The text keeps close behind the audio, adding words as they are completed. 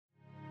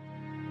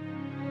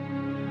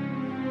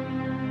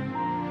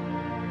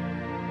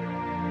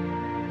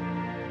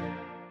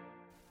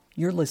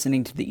You're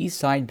listening to the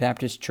Eastside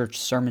Baptist Church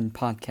Sermon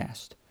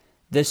Podcast.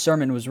 This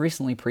sermon was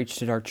recently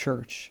preached at our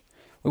church.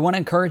 We want to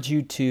encourage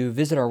you to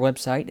visit our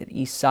website at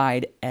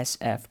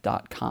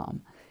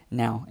eastsidesf.com.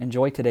 Now,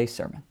 enjoy today's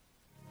sermon.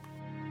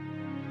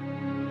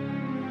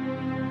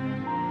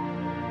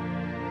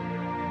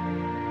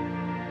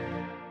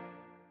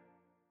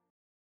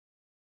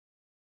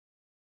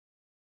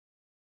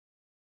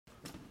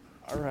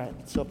 All right,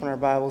 let's open our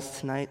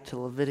Bibles tonight to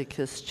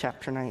Leviticus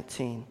chapter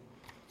 19.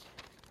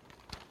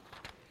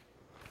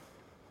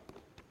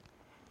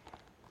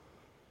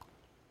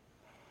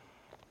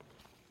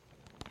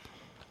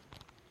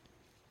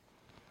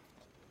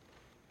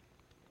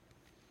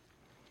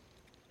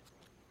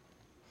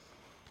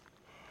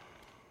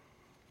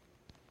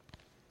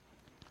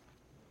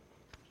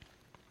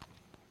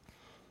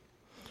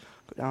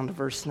 Go down to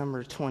verse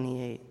number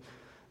 28.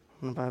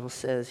 And the Bible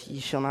says, "Ye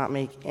shall not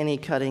make any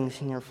cuttings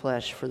in your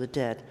flesh for the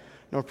dead,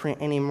 nor print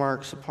any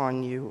marks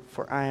upon you,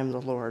 for I am the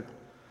Lord."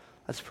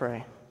 Let's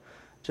pray.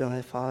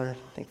 Heavenly Father,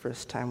 thank you for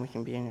this time we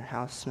can be in your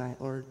house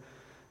tonight, Lord.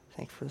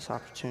 Thank you for this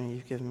opportunity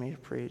you've given me to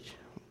preach.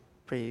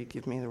 Pray you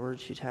give me the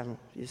words you'd have me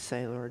to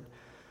say, Lord.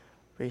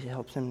 Pray you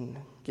help them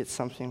get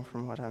something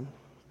from what I'm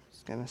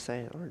going to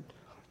say, Lord.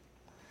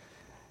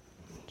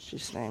 In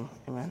Jesus' name,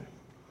 amen.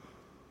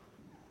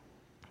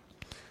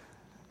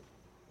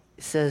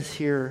 It says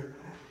here,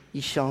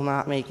 "Ye shall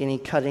not make any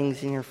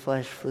cuttings in your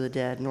flesh for the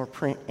dead, nor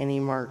print any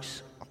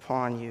marks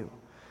upon you."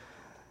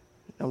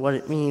 Now what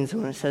it means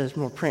when it says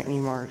nor print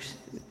any marks,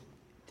 it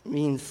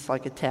means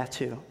like a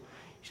tattoo. You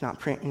should not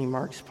print any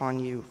marks upon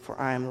you, for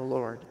I am the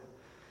Lord.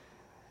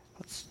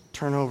 Let's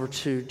turn over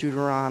to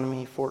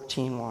Deuteronomy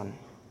 14:1.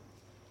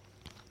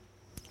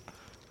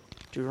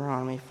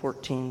 Deuteronomy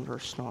 14,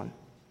 verse 1.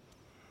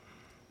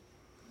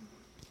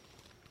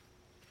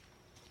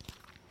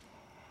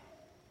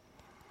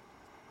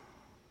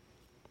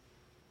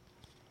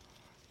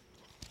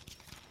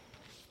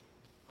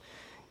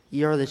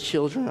 "Ye are the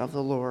children of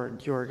the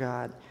Lord your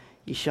God.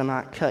 Ye shall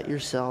not cut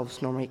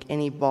yourselves, nor make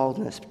any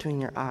baldness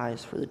between your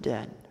eyes for the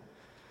dead."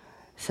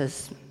 It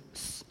says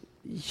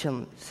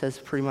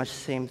pretty much the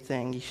same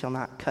thing. "Ye shall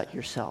not cut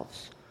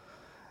yourselves."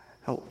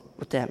 Now,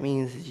 what that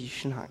means is you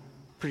should not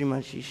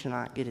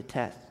get a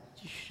tattoo.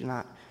 You should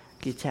not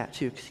get a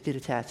tattoo, because to get a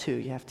tattoo,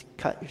 you have to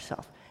cut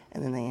yourself,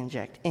 and then they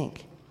inject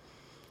ink.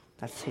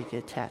 That's how you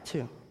get a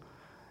tattoo.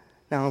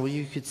 Now,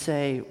 you could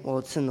say, well,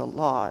 it's in the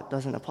law. It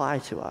doesn't apply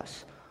to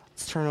us.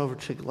 Let's turn over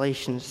to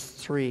Galatians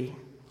 3.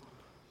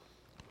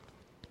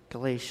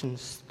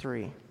 Galatians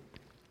 3.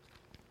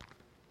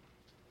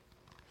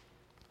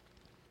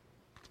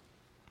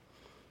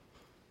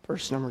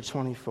 Verse number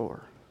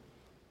 24.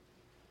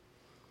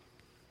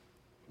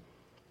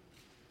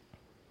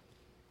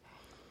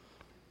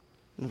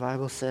 The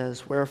Bible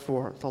says,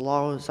 "Wherefore the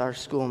law is our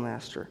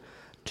schoolmaster,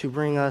 to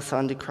bring us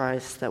unto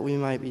Christ, that we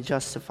might be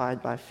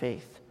justified by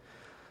faith."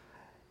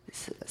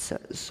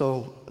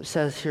 So it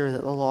says here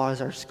that the law is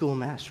our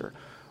schoolmaster.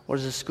 What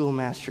does a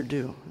schoolmaster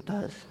do? It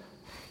does.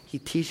 He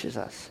teaches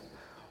us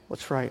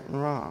what's right and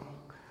wrong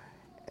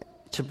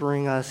to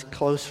bring us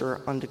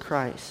closer unto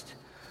Christ.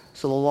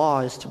 So the law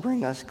is to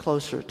bring us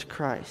closer to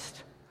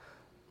Christ,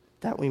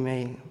 that we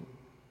may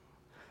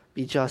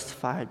be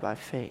justified by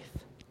faith.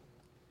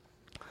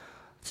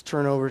 Let's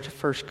turn over to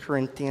 1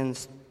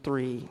 Corinthians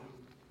 3.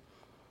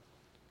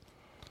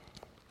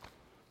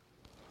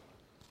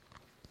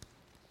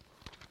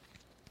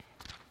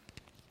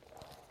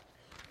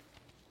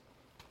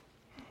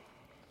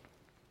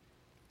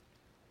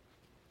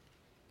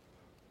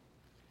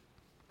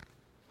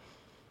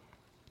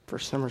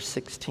 Verse number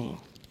 16.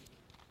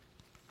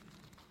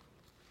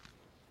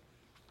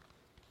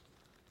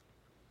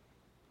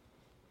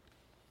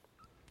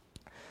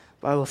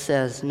 The Bible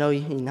says, "Know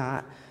ye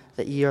not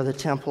that ye are the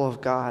temple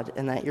of God,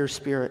 and that the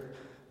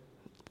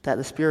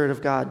Spirit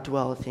of God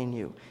dwelleth in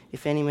you?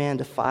 If any man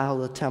defile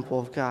the temple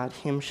of God,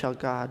 him shall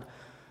God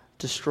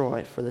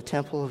destroy. For the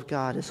temple of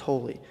God is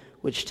holy,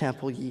 which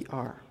temple ye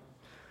are."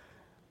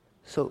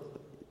 So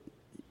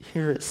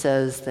here it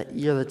says that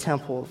you're the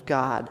temple of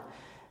God,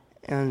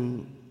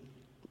 and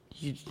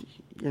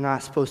you're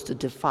not supposed to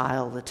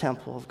defile the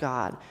temple of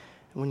God.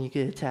 And when you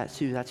get a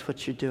tattoo, that's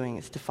what you're doing.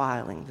 It's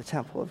defiling the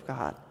temple of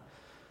God.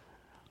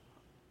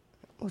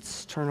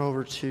 Let's turn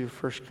over to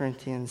 1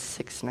 Corinthians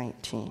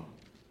 6:19.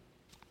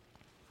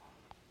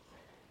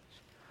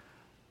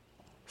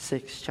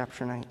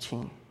 Chapter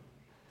 19.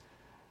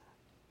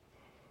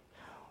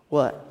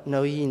 "What?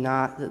 Know ye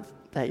not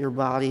that your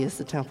body is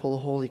the temple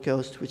of the Holy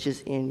Ghost, which is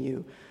in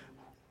you,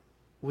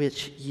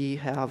 which ye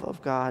have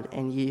of God,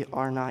 and ye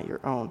are not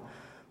your own?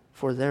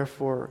 For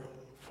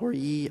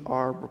ye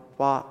are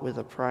bought with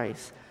a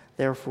price.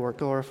 Therefore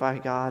glorify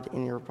God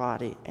in your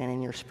body and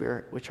in your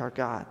spirit, which are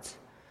God's."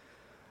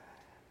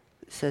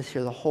 It says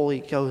here the Holy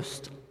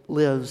Ghost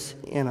lives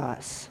in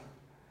us,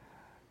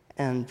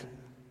 and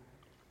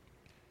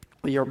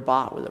we are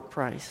bought with a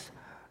price.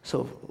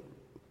 So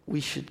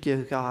we should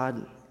give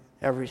God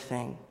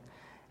everything,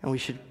 and we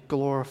should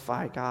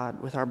glorify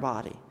God with our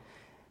body.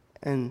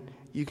 And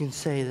you can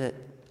say that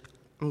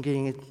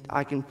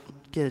I can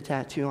get a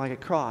tattoo like a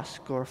cross,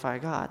 glorify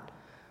God.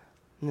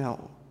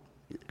 No,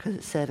 because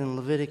it said in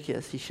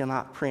Leviticus, you shall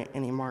not print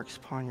any marks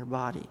upon your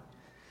body.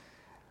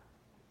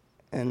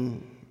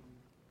 And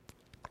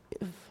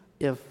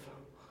if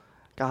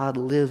God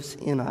lives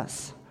in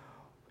us,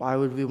 why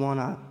would we want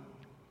to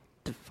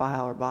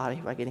defile our body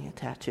by getting a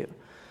tattoo?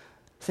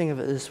 Think of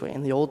it this way.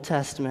 In the Old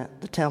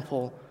Testament, the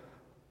temple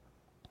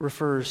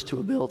refers to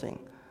a building,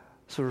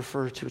 so it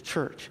refers to a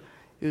church.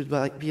 It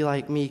would be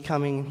like me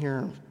coming in here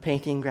and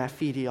painting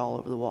graffiti all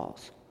over the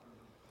walls.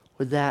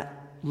 Would that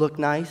look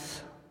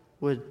nice?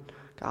 Would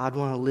God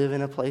want to live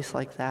in a place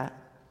like that?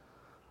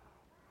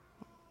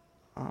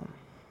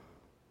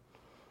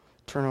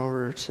 Turn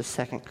over to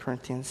 2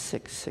 Corinthians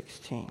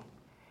 6:16.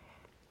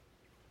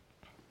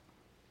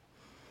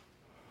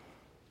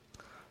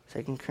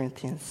 2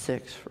 Corinthians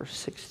 6, verse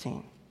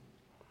 16.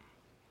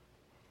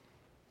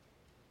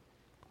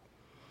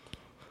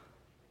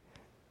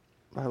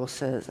 The Bible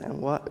says,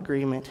 "And what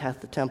agreement hath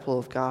the temple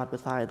of God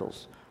with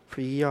idols?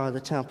 For ye are the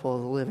temple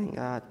of the living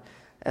God.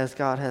 As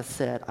God hath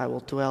said, I will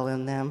dwell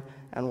in them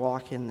and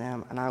walk in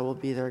them, and I will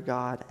be their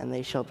God, and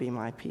they shall be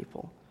my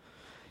people."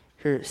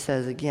 Here it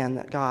says again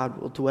that God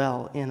will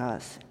dwell in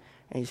us,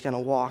 and he's going to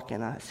walk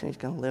in us, and he's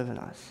going to live in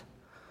us.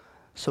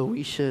 So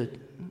we should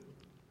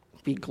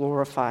be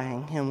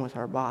glorifying him with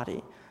our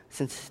body,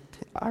 since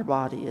our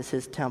body is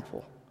his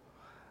temple.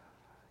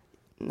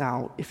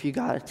 Now, if you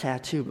got a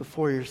tattoo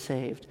before you're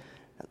saved,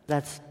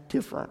 that's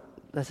different.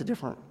 That's a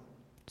different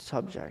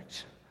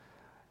subject.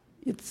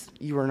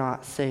 You were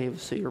not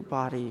saved, so your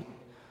body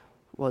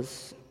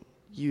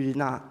you did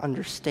not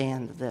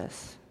understand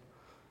this.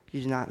 You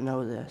did not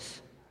know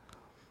this.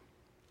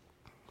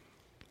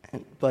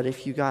 But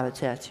if you got a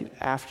tattoo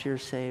after you're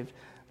saved,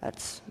 you're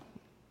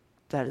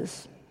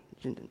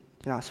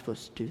not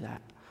supposed to do that,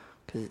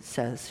 because it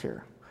says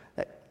here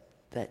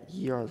that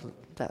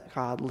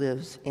God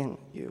lives in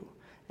you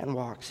and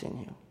walks in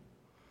you.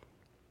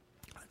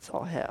 That's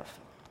all I have.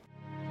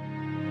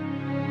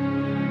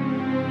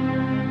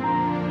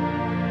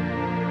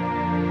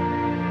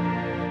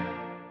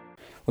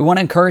 We want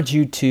to encourage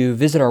you to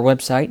visit our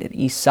website at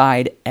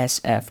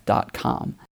eastsidesf.com.